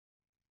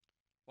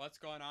What's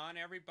going on,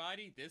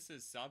 everybody? This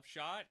is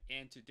Subshot,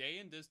 and today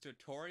in this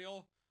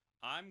tutorial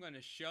I'm going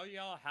to show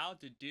y'all how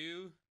to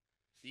do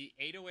the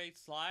 808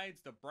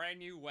 slides the brand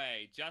new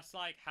way, just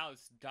like how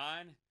it's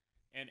done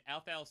in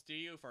FL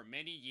Studio for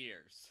many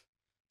years.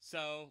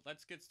 So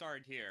let's get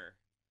started here.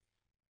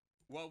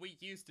 What we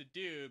used to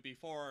do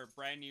before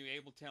brand new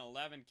Ableton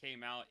 11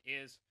 came out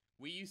is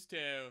we used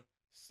to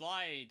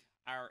slide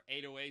our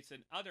 808s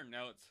and other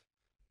notes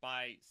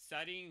by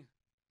setting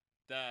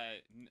the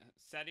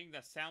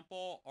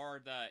sample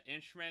or the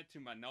instrument to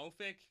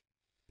monophonic.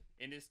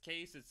 In this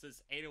case, it's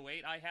this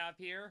 808 I have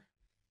here.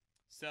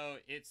 So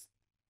it's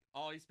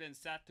always been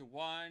set to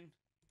 1,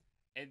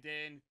 and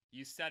then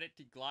you set it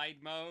to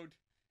glide mode,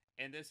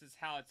 and this is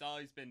how it's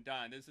always been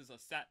done. This is a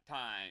set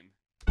time.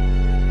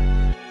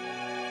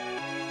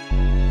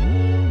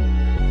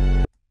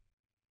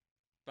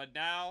 But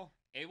now,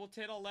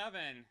 Ableton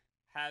 11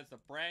 has a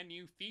brand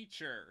new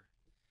feature,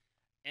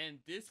 and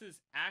this is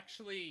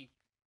actually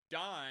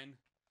done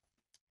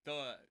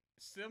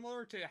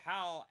similar to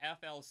how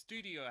FL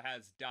Studio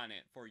has done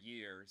it for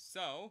years.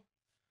 So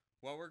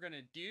what we're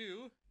gonna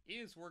do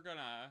is we're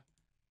gonna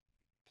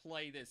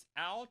play this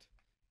out.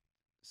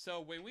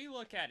 So when we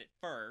look at it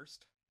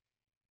first,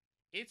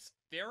 it's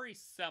very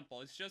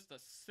simple. It's just a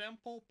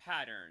simple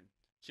pattern.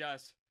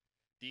 Just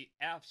the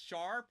F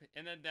sharp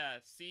and then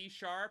the C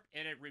sharp,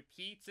 and it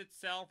repeats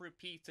itself.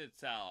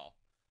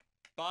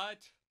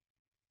 But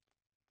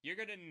you're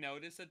gonna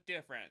notice a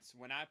difference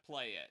when I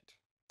play it.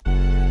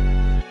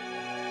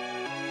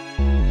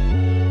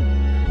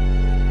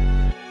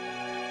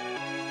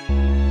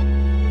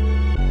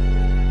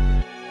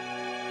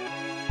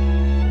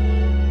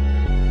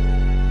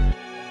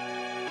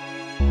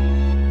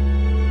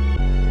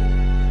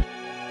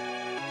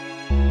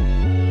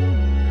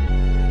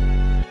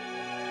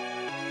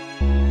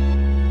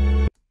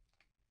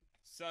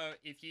 So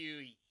if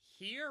you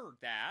hear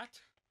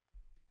that,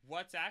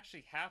 what's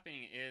actually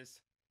happening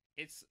is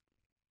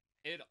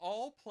it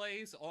all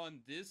plays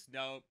on this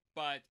note,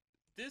 but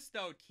this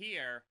note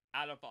here,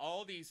 out of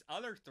all these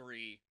other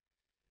three,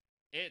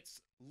 it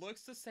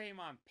looks the same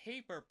on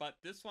paper, but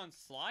this one's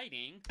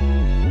sliding.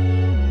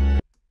 And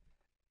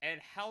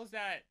how's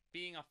that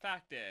being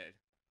affected?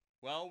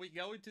 Well, we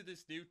go into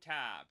this new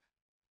tab.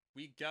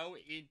 We go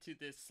into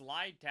this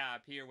slide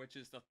tab here, which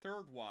is the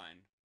third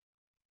one.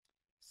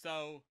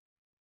 So,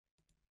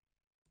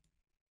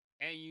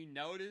 and you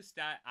notice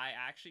that I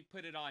actually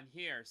put it on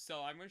here.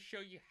 So I'm going to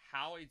show you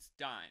how it's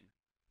done.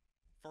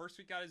 First,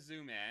 we got to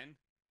zoom in,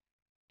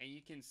 and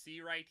you can see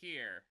right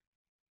here.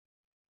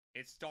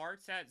 It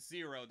starts at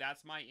 0.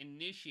 That's my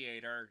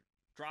initiator.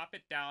 Drop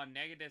it down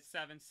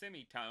 -7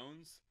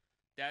 semitones.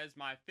 That is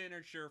my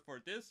finisher for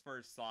this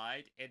first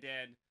slide. And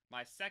then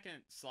my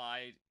second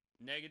slide,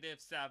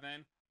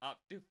 -7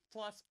 up to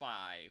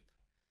 +5.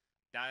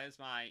 That is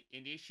my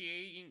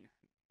initiating.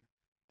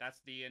 That's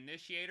the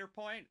initiator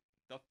point,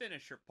 the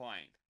finisher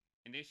point.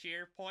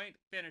 Initiator point,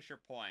 finisher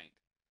point.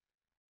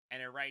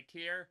 And then right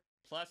here,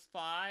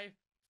 +5,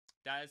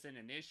 that is an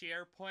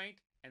initiator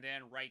point. And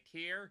then right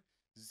here,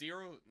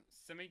 0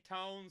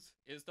 semitones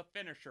is the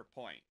finisher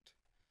point.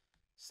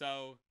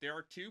 So there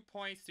are 2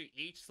 points to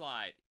each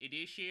slide,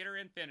 initiator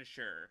and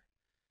finisher.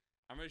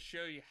 I'm going to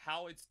show you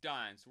how it's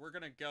done. So we're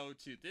going to go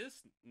to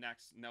this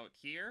next note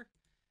here,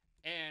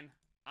 and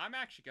I'm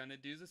actually going to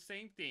do the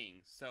same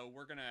thing. So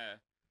we're going to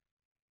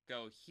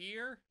go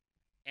here,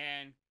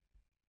 and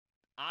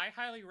I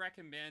highly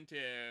recommend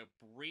to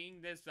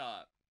bring this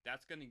up.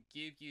 That's going to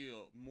give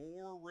you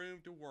more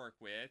room to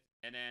work with,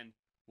 and then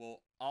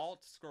we'll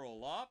alt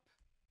scroll up,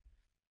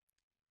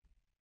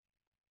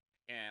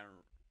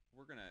 and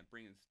we're going to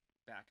bring this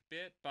back a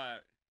bit,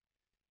 but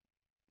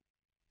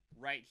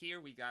right here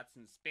we got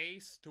some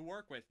space to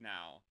work with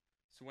now.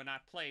 So when I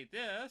play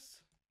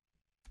this,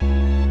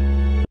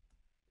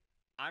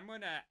 I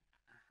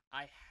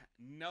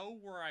know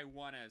where I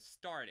want to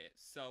start it.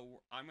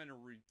 So I'm going to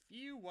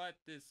review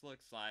what this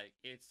looks like.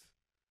 It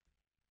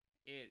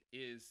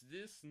is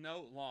this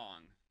note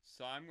long.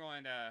 So I'm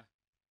going to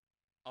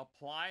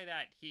apply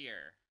that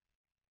here.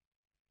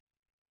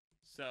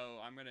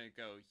 So I'm going to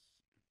go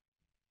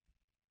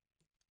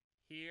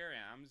here,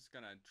 and I'm just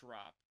going to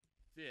drop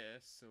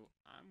this. So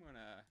I'm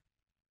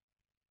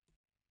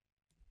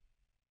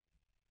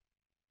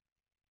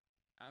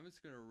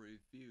just going to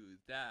review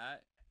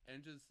that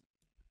and just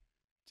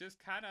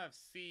kind of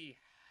see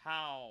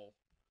how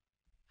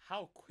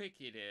quick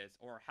it is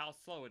or how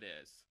slow it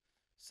is.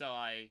 So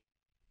I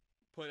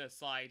put a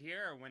slide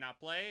here, and when I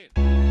play it,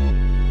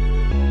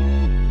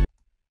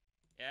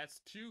 that's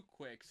too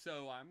quick.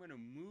 So I'm going to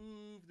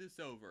move this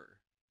over.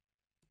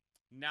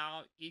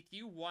 Now, if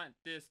you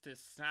want this to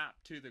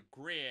snap to the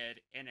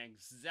grid and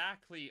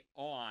exactly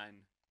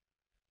on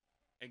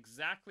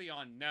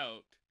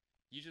note,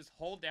 you just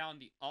hold down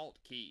the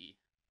Alt key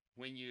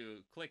when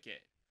you click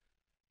it.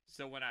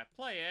 So when I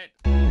play it,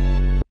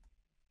 and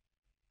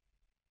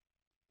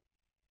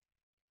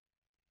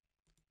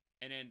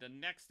then the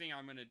next thing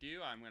I'm going to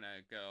do, I'm going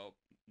to go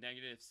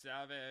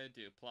 -7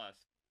 to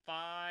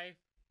 +5.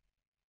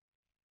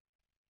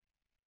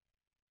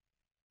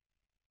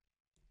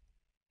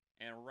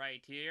 And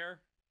right here,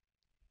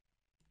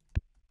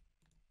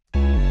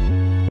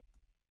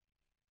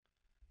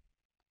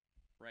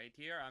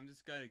 I'm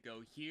just gonna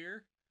go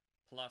here,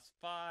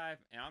 +5,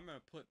 and I'm gonna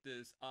put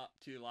this up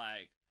to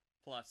like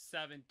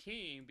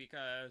 +17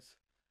 because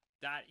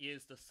that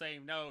is the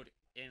same note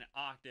in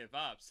octave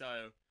up.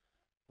 So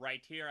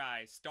right here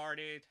I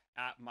started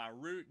at my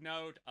root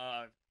note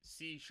of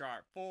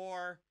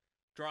C#4,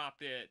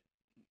 dropped it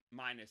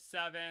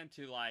 -7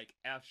 to like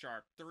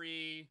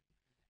F#3,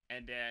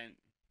 and then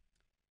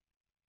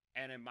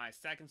in my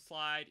second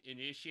slide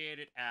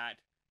initiated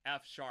at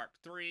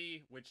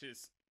F#3, which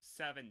is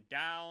 7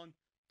 down,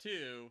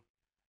 to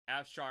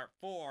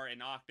F#4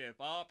 an octave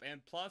up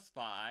and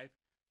 +5.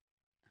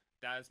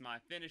 That is my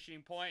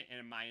finishing point,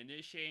 and my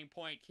initiating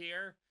point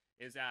here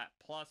is at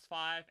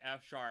 +5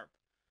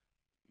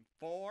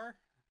 F#4,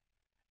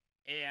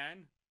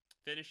 and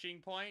finishing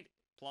point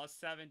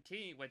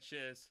 +17, which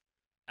is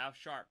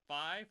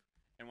F#5.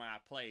 And when I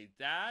play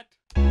that,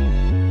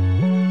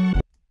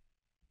 and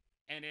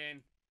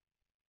then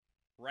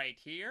right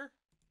here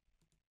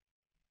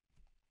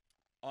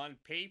on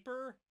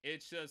paper,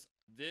 it's just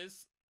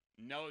this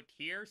note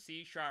here,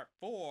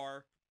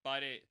 C#4,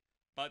 but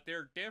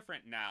they're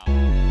different now.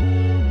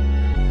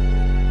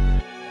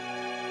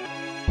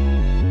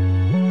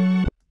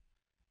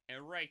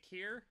 And right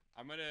here,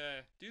 I'm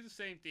gonna do the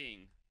same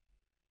thing.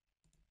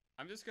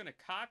 I'm just gonna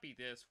copy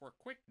this for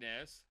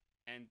quickness,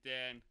 and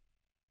then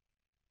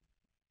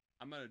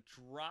I'm gonna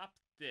drop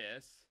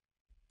this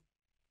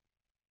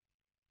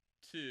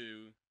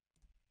to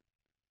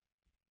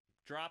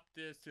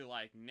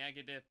like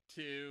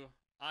 -2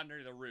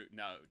 under the root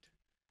note.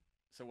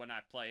 So when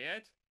I play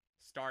it,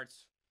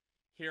 starts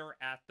here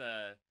at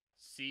the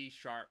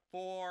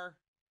C#4,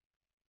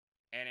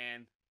 and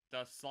then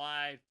the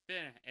slide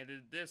and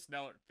then this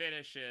note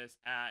finishes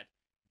at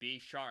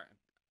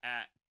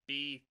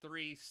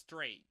B3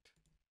 straight.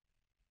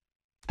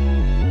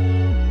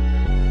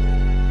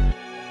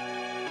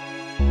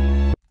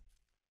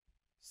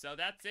 So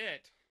that's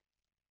it.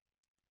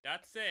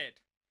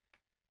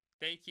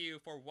 Thank you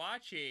for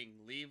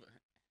watching.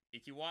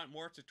 If you want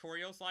more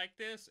tutorials like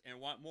this and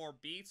want more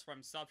beats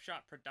from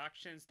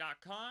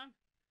subshotproductions.com,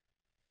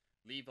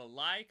 leave a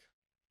like,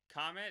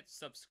 comment,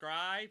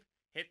 subscribe,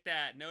 hit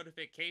that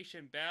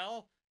notification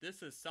bell.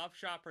 This is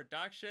Subshot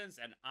Productions,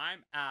 and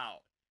I'm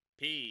out.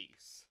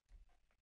 Peace.